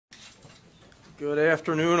Good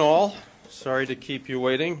afternoon, all. Sorry to keep you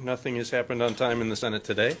waiting. Nothing has happened on time in the Senate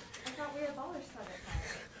today. I thought we abolished Senate time.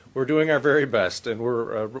 We're doing our very best, and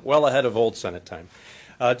we're well ahead of old Senate time.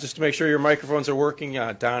 Just to make sure your microphones are working,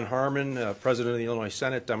 Don Harmon, President of the Illinois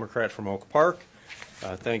Senate, Democrat from Oak Park.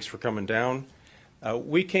 Thanks for coming down.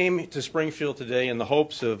 We came to Springfield today in the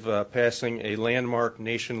hopes of passing a landmark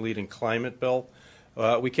nation-leading climate bill.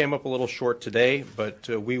 We came up a little short today, but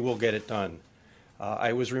we will get it done.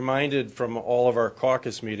 I was reminded from all of our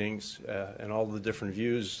caucus meetings and all the different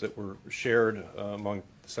views that were shared among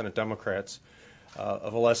Senate Democrats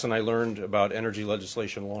of a lesson I learned about energy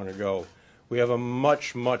legislation long ago. We have a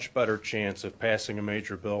much, much better chance of passing a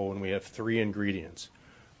major bill when we have three ingredients.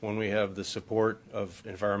 When we have the support of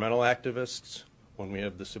environmental activists, when we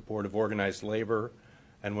have the support of organized labor,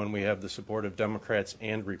 and when we have the support of Democrats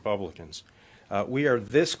and Republicans. We are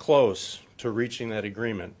this close to reaching that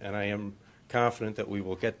agreement, and I am confident that we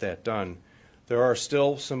will get that done. There are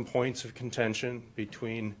still some points of contention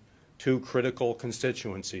between two critical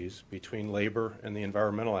constituencies, between labor and the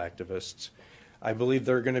environmental activists. I believe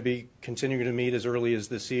they're going to be continuing to meet as early as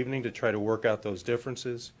this evening to try to work out those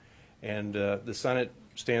differences, and the Senate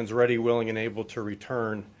stands ready, willing, and able to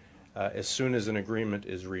return as soon as an agreement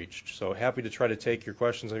is reached. So happy to try to take your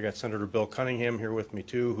questions. I've got Senator Bill Cunningham here with me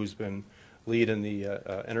too, who's been lead in the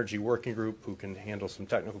Energy Working Group, who can handle some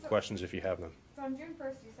technical questions if you have them. So on June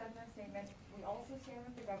 1st, you said in a statement, we also stand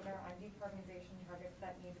with the governor on decarbonization targets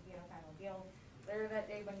that need to be in a final deal. Later that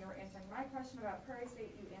day, when you were answering my question about Prairie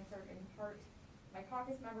State, you answered in part, my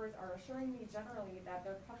caucus members are assuring me generally that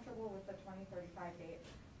they're comfortable with the 2035 date.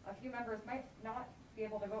 A few members might not be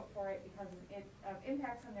able to vote for it because of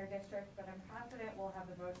impacts on their district, but I'm confident we'll have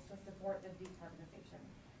the votes to support the decarbonization.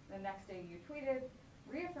 The next day you tweeted,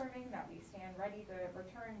 reaffirming that we stand ready to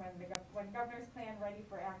return when governor's plan ready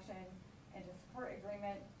for action and to support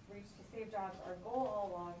agreement reached to save jobs, our goal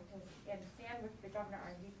all along, and stand with the governor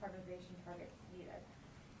on decarbonization targets needed.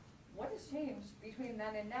 What has changed between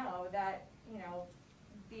then and now that, you know,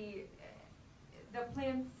 the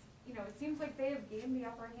plans, you know, it seems like they have gained the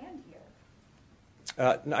upper hand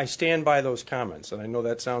here? I stand by those comments, and I know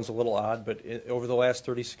that sounds a little odd, but over the last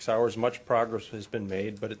 36 hours, much progress has been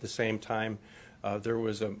made, but at the same time, there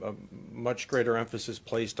was a much greater emphasis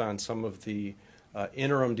placed on some of the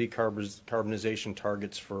interim decarbonization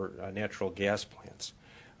targets for natural gas plants.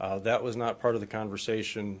 That was not part of the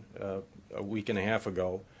conversation a week and a half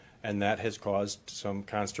ago, and that has caused some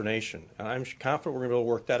consternation. And I'm confident we're going to be able to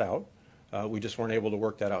work that out. We just weren't able to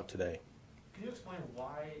work that out today. Can you explain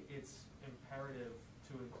why it's imperative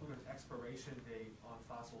to include an expiration date on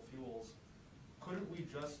fossil fuels? Couldn't we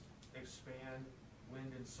just expand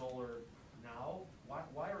wind and solar now?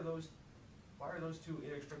 Why are those two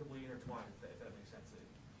inextricably intertwined, if that makes sense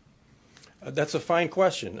to you? That's a fine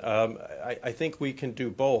question. I think we can do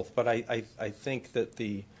both, but I think that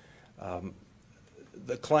the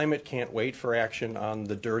climate can't wait for action on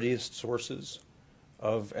the dirtiest sources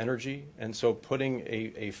of energy, and so putting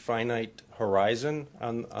a finite horizon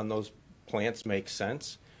on those plants makes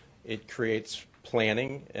sense. It creates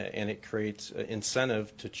planning and it creates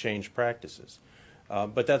incentive to change practices.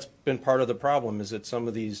 But that's been part of the problem, is that some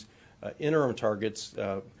of these interim targets,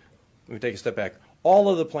 let me take a step back, all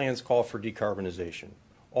of the plans call for decarbonization.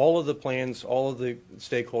 All of the plans, all of the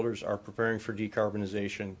stakeholders are preparing for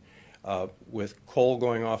decarbonization with coal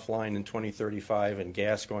going offline in 2035 and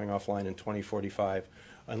gas going offline in 2045,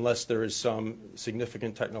 unless there is some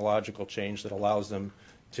significant technological change that allows them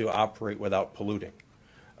to operate without polluting.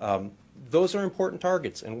 Those are important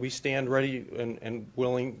targets, and we stand ready and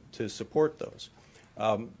willing to support those.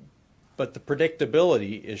 But the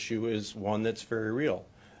predictability issue is one that's very real.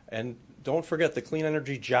 And don't forget, the Clean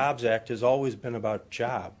Energy Jobs Act has always been about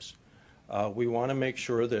jobs. We want to make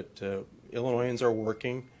sure that Illinoisans are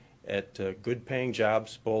working at good paying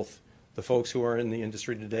jobs, both the folks who are in the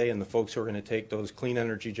industry today and the folks who are going to take those clean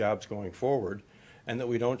energy jobs going forward, and that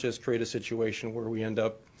we don't just create a situation where we end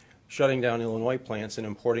up shutting down Illinois plants and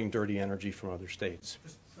importing dirty energy from other states.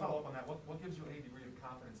 Just follow up on that. What gives you any degree of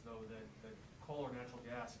confidence, though, that coal or natural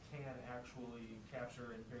gas can actually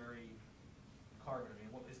capture and bury carbon? I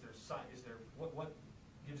mean, what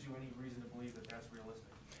gives you any reason to believe that that's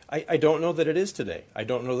realistic? I don't know that it is today. I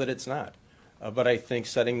don't know that it's not. But I think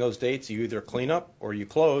setting those dates, you either clean up or you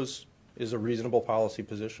close, is a reasonable policy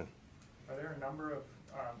position. Are there a number of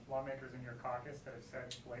lawmakers in your caucus that have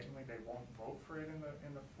said blatantly they won't vote for it in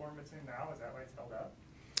the form it's in now? Is that why it's held up?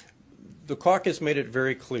 The caucus made it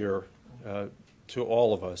very clear to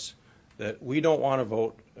all of us that we don't want to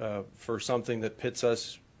vote for something that pits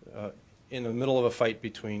us in the middle of a fight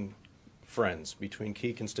between friends, between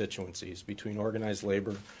key constituencies, between organized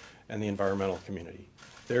labor and the environmental community.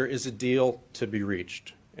 There is a deal to be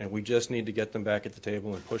reached, and we just need to get them back at the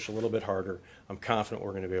table and push a little bit harder. I'm confident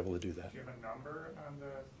we're going to be able to do that. Do you have a number on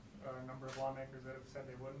the number of lawmakers that have said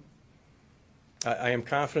they wouldn't? I am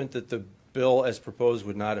confident that the bill as proposed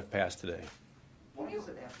would not have passed today. Why does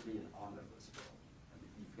it have to be an omnibus bill? I mean,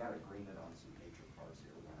 you've got agreement on some major parts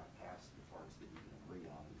here. Why not pass the parts that you can agree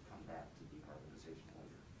on and come back to decarbonization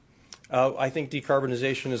later? I think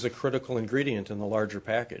decarbonization is a critical ingredient in the larger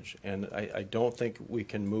package, and I don't think we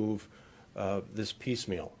can move this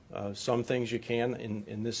piecemeal. Some things you can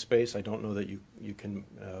in this space. I don't know that you can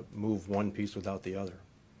move one piece without the other.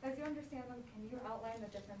 As you understand them, can you outline the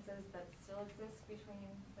differences that still exist between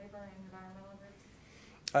labor and environmental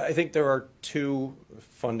groups? I think there are two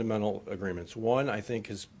fundamental agreements. One, I think,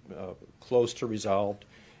 is close to resolved.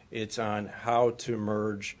 It's on how to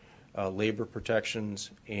merge labor protections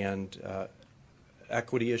and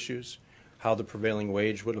equity issues, how the prevailing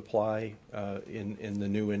wage would apply in the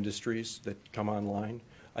new industries that come online.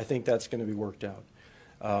 I think that's going to be worked out.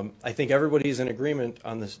 I think everybody's in agreement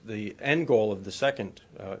on the end goal of the second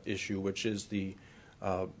issue, which is the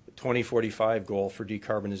 2045 goal for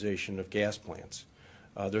decarbonization of gas plants.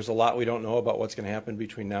 There's a lot we don't know about what's going to happen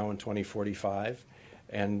between now and 2045,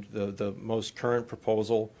 and the most current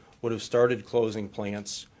proposal would have started closing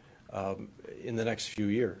plants in the next few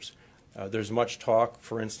years. There's much talk,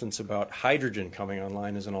 for instance, about hydrogen coming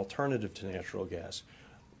online as an alternative to natural gas.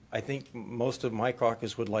 I think most of my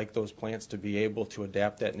caucus would like those plants to be able to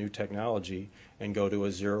adapt that new technology and go to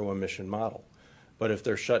a zero-emission model. But if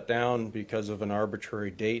they're shut down because of an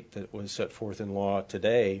arbitrary date that was set forth in law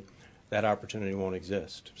today, that opportunity won't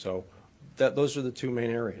exist. So those are the two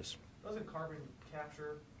main areas. Doesn't carbon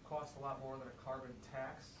capture cost a lot more than a carbon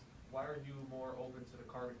tax? Why are you more open to the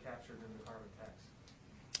carbon capture than the carbon tax?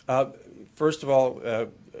 First of all,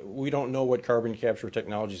 we don't know what carbon capture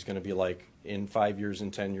technology is going to be like in 5 years, in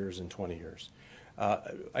 10 years, in 20 years.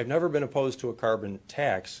 I've never been opposed to a carbon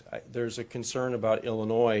tax. There's a concern about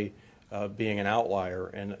Illinois being an outlier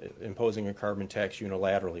and imposing a carbon tax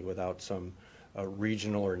unilaterally without some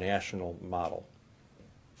regional or national model.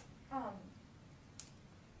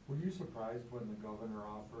 Were you surprised when the governor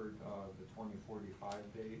offered the 2045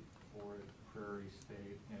 date for Prairie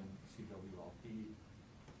State and CWLP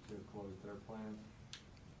to close their plans?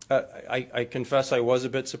 I confess I was a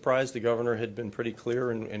bit surprised. The governor had been pretty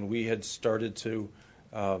clear, and we had started to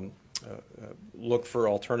look for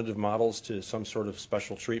alternative models to some sort of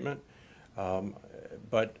special treatment.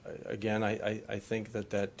 But again, I think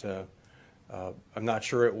that I'm not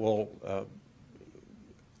sure it will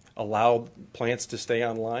allow plants to stay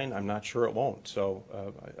online. I'm not sure it won't. So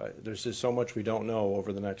there's just so much we don't know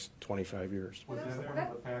over the next 25 years. Was that one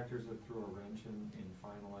of the factors that threw a wrench in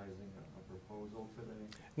finalizing a proposal today?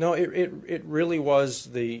 No, it really was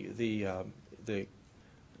the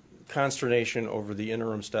consternation over the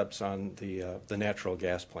interim steps on the natural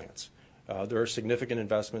gas plants. There are significant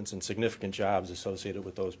investments and significant jobs associated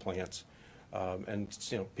with those plants, and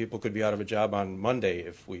people could be out of a job on Monday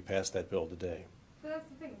if we pass that bill today. So that's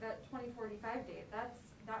the thing, that 2045 date, that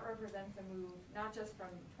represents a move not just from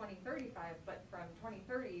 2035, but from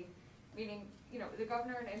 2030, meaning, the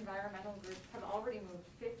governor and environmental groups have already moved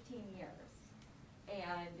 15 years.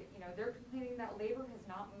 And, they're complaining that labor has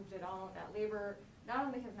not moved at all, that labor not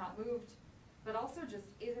only has not moved, but also just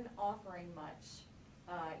isn't offering much.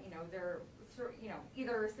 They're,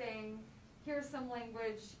 either saying, here's some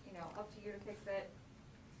language, up to you to fix it.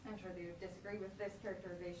 I'm sure they would disagree with this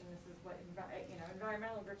characterization. This is what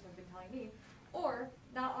environmental groups have been telling me, or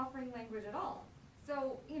not offering language at all.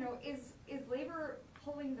 So, is labor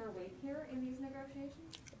pulling their weight here in these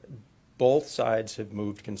negotiations? Both sides have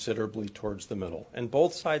moved considerably towards the middle, and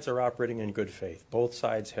both sides are operating in good faith. Both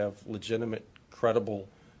sides have legitimate, credible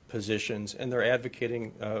positions, and they're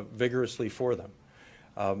advocating vigorously for them.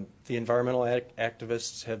 The environmental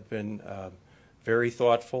activists have been very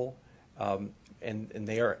thoughtful. And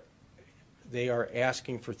they are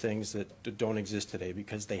asking for things that don't exist today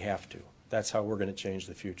because they have to. That's how we're going to change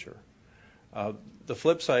the future. The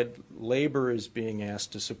flip side, labor is being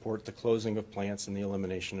asked to support the closing of plants and the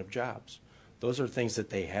elimination of jobs. Those are things that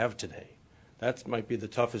they have today. That might be the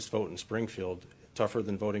toughest vote in Springfield. Tougher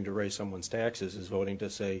than voting to raise someone's taxes is voting to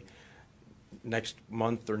say next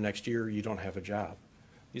month or next year you don't have a job.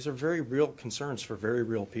 These are very real concerns for very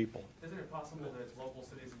real people. Isn't it possible that local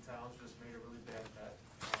cities and towns just made a really bad bet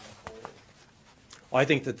on coal? Well, I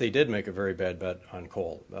think that they did make a very bad bet on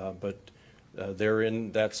coal, but they're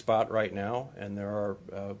in that spot right now, and there are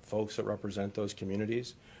folks that represent those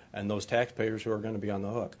communities and those taxpayers who are going to be on the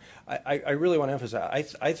hook. I really want to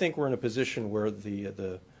emphasize, I think we're in a position where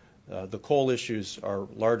the The coal issues are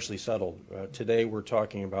largely settled. Today we're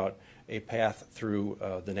talking about a path through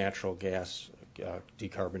the natural gas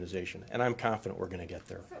decarbonization, and I'm confident we're going to get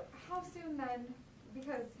there. So how soon then,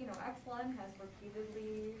 because, you know, Exelon has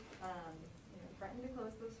repeatedly, threatened to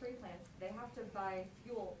close those 3 plants. They have to buy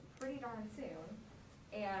fuel pretty darn soon.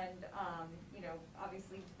 And,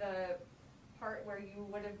 obviously the part where you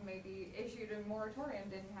would have maybe issued a moratorium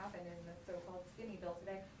didn't happen in the so-called skinny bill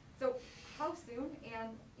today. So how soon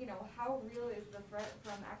and, how real is the threat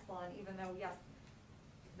from Exelon, even though, yes,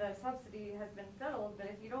 the subsidy has been settled, but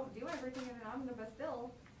if you don't do everything in an omnibus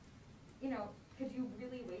bill, could you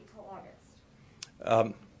really wait till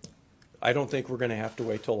August? I don't think we're going to have to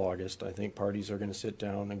wait till August. I think parties are going to sit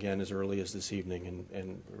down again as early as this evening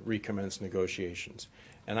and recommence negotiations.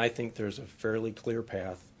 And I think there's a fairly clear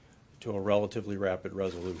path to a relatively rapid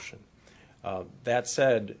resolution. That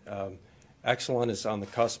said, Exelon is on the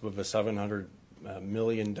cusp of a $700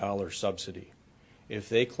 million subsidy. If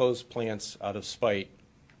they close plants out of spite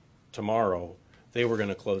tomorrow, they were going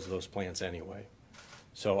to close those plants anyway.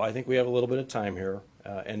 So I think we have a little bit of time here,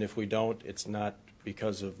 and if we don't, it's not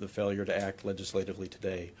because of the failure to act legislatively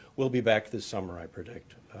today. We'll be back this summer, I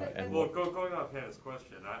predict. Well, going off Hannah's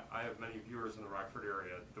question, I have many viewers in the Rockford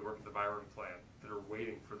area that work at the Byron plant that are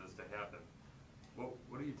waiting for this to happen.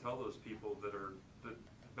 What do you tell those people that are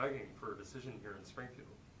begging for a decision here in Springfield?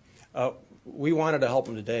 We wanted to help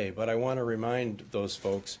them today, but I want to remind those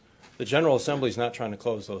folks, the General Assembly is not trying to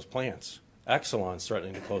close those plants. Exelon's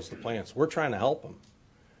threatening to close the plants. We're trying to help them.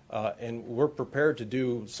 And we're prepared to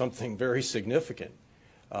do something very significant.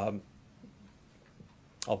 I'll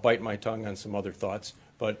bite my tongue on some other thoughts,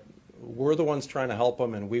 but we're the ones trying to help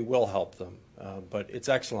them, and we will help them. But it's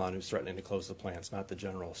Exelon who's threatening to close the plants, not the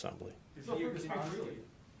General Assembly. So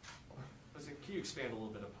Can you expand a little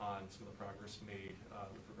bit upon some of the progress made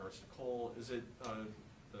with regards to coal? Is it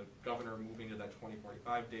the governor moving to that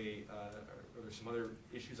 2045 date? Are there some other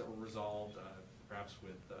issues that were resolved, perhaps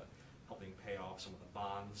with helping pay off some of the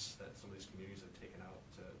bonds that some of these communities have taken out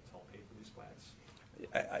to help pay for these plants?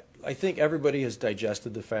 I think everybody has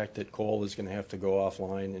digested the fact that coal is going to have to go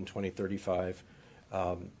offline in 2035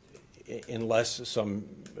 unless some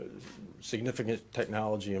significant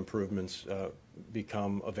technology improvements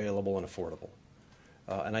become available and affordable.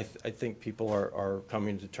 And I think people are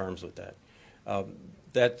coming to terms with that.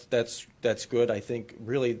 That's good. I think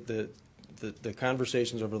really the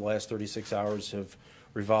conversations over the last 36 hours have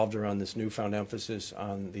revolved around this newfound emphasis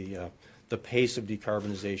on the pace of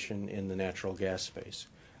decarbonization in the natural gas space.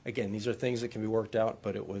 Again, these are things that can be worked out,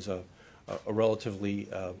 but it was a relatively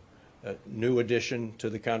new addition to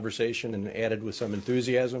the conversation and added with some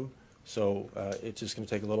enthusiasm. So it's just going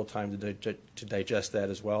to take a little time to digest that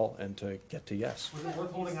as well and to get to yes. Was it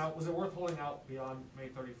worth holding out? Was it worth holding out beyond May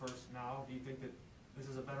 31st now? Do you think that this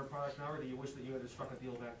is a better product now, or do you wish that you had struck a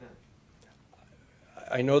deal back then?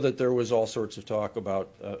 I know that there was all sorts of talk about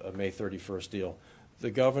a May 31st deal. The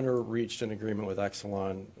governor reached an agreement with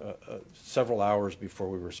Exelon several hours before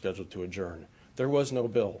we were scheduled to adjourn. There was no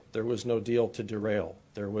bill. There was no deal to derail.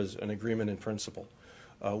 There was an agreement in principle.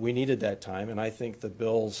 We needed that time, and I think the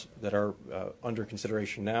bills that are under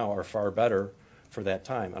consideration now are far better for that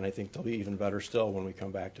time, and I think they'll be even better still when we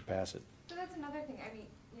come back to pass it. So that's another thing. I mean,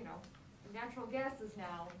 natural gas is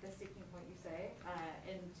now the sticking point, you say,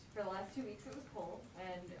 and for the last 2 weeks it was coal,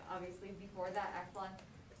 and obviously before that Exelon.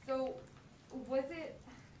 So was it,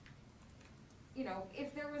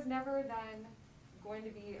 if there was never then going to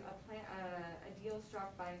be a deal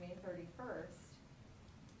struck by May 31st,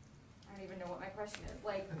 I don't even know what my question is.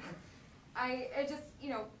 Like, I just,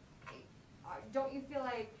 don't you feel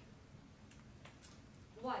like,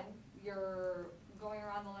 one, you're going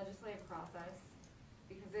around the legislative process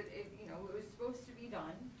because it was supposed to be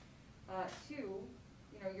done. Two,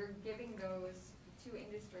 you're giving those two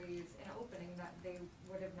industries an opening that they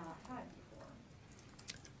would have not had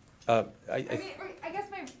before. I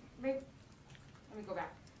guess my let me go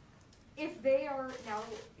back. If they are now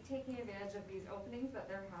taking advantage of these openings that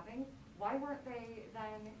they're having, why weren't they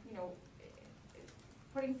then,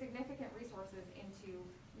 putting significant resources into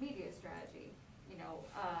media strategy,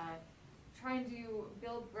 trying to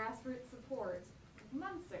build grassroots support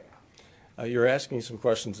months ago? You're asking some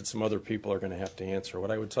questions that some other people are going to have to answer.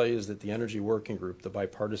 What I would tell you is that the Energy Working Group, the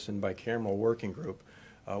bipartisan, bicameral working group,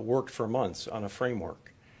 worked for months on a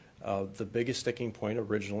framework. The biggest sticking point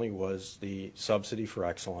originally was the subsidy for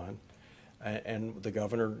Exelon, and the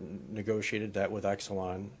governor negotiated that with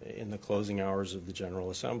Exelon in the closing hours of the General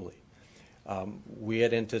Assembly. We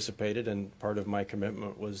had anticipated, and part of my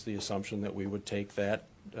commitment was the assumption that we would take that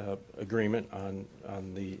agreement on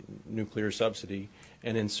the nuclear subsidy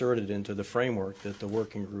and insert it into the framework that the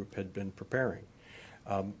working group had been preparing.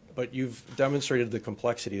 But you've demonstrated the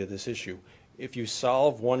complexity of this issue. If you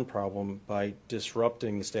solve one problem by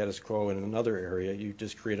disrupting the status quo in another area, you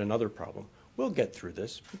just create another problem. We'll get through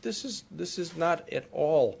this, but this is not at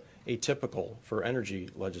all atypical for energy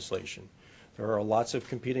legislation. There are lots of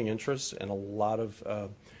competing interests and a lot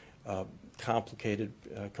of complicated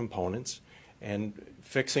components, and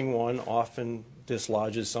fixing one often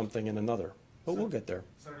dislodges something in another. But we'll get there.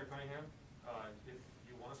 Senator Cunningham, if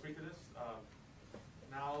you want to speak to this,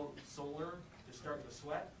 now solar is starting to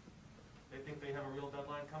sweat. They think they have a real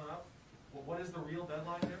deadline coming up. Well, what is the real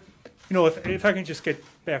deadline there? You know, if I can just get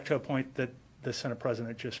back to a point that the Senate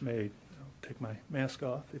President just made, I'll take my mask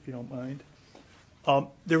off if you don't mind.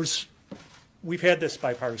 We've had this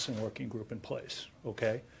bipartisan working group in place,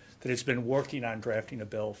 okay, that has been working on drafting a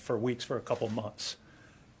bill for weeks, for a couple months.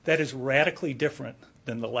 That is radically different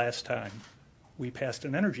than the last time we passed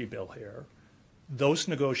an energy bill here. Those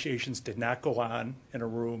negotiations did not go on in a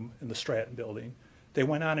room in the Stratton building. They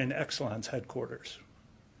went on in Exelon's headquarters.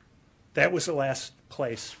 That was the last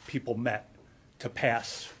place people met to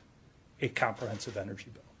pass a comprehensive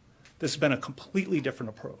energy bill. This has been a completely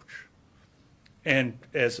different approach. And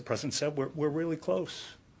as the President said, we're really close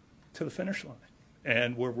to the finish line.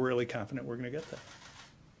 And we're really confident we're going to get there.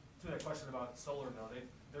 To that question about solar now,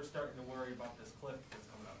 they're starting to worry about this cliff that's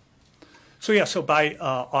coming up. So yeah, so by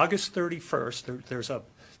August 31st, there's a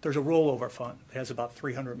rollover fund. It has about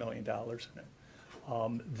 $300 million in it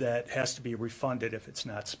that has to be refunded if it's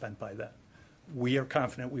not spent by then. We are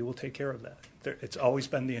confident we will take care of that. It's always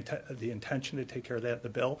been the intention to take care of that in the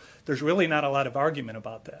bill. There's really not a lot of argument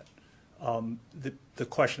about that. The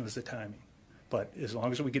question is the timing. But as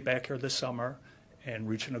long as we get back here this summer and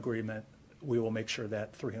reach an agreement, we will make sure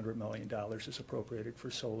that $300 million is appropriated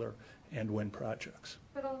for solar and wind projects.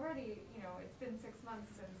 But already, you know, it's been 6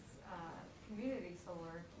 months since community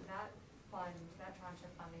solar, that fund, that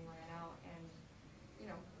township funding ran out, and, you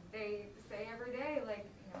know, they say every day, like,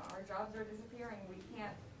 you know, our jobs are disappearing, we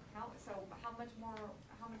can't help, so how much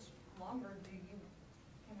longer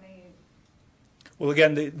can they? Well,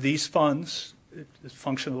 again, these funds, the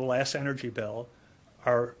function of the last energy bill,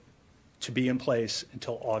 are to be in place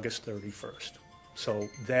until August 31st. So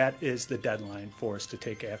that is the deadline for us to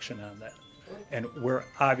take action on that. And we're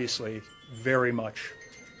obviously very much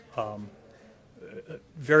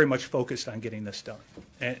focused on getting this done.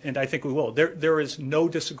 And I think we will. There is no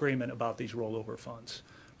disagreement about these rollover funds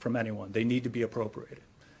from anyone. They need to be appropriated,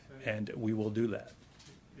 and we will do that.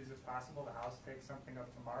 Is it possible the House takes something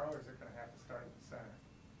up tomorrow, or is it going to have to start in the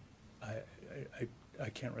Senate? I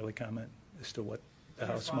can't really comment as to what the In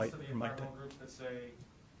House response might to the do. environmental groups that say,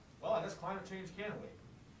 well, I guess climate change can wait.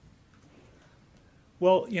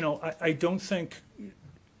 Well, you know, I don't think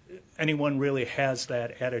anyone really has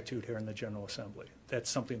that attitude here in the General Assembly. That's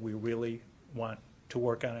something we really want to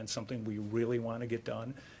work on and something we really want to get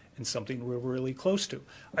done and something we're really close to.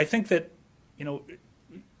 I think that, you know,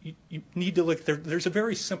 you need to look, there's a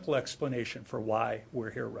very simple explanation for why we're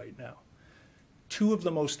here right now. Two of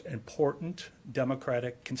the most important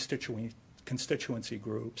Democratic constituency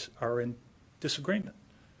groups are in disagreement: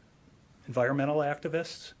 environmental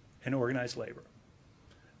activists and organized labor.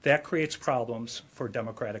 That creates problems for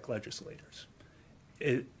Democratic legislators.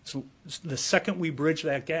 The second we bridge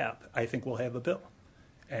that gap, I think we'll have a bill.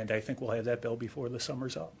 And I think we'll have that bill before the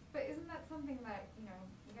summer's up. But isn't that something that, you know,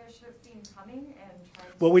 you guys should have seen coming and tried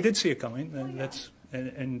to? Well, we did see it coming, and Well,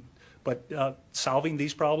 but solving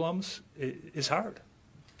these problems is hard.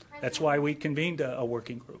 That's why we convened a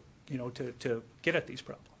working group, you know, to get at these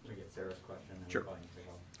problems. We get Sarah's question. And Sure. we'll find something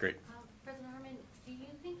else. Great. President Harmon, do you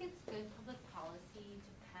think it's good public policy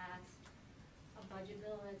to pass a budget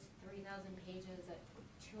bill that's 3,000 pages at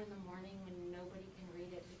 2 in the morning when nobody can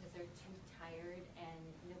read it because they're too tired and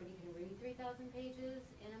nobody can read 3,000 pages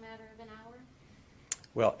in a matter of an hour?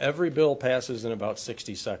 Well, every bill passes in about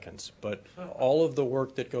 60 seconds, but all of the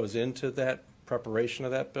work that goes into that preparation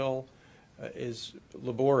of that bill is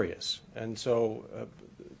laborious. And so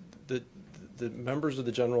the members of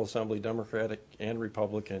the General Assembly, Democratic and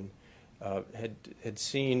Republican, had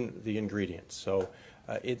seen the ingredients. So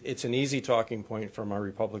it's an easy talking point from our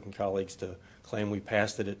Republican colleagues to claim we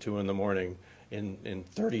passed it at 2 in the morning in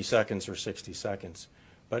 30 seconds or 60 seconds.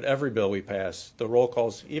 But every bill we pass, the roll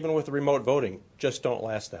calls, even with the remote voting, just don't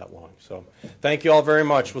last that long. So thank you all very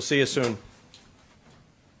much. We'll see you soon.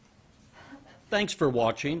 Thanks for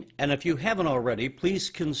watching, and if you haven't already, please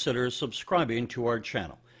consider subscribing to our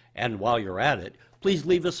channel. And while you're at it, please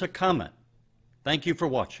leave us a comment. Thank you for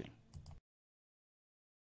watching.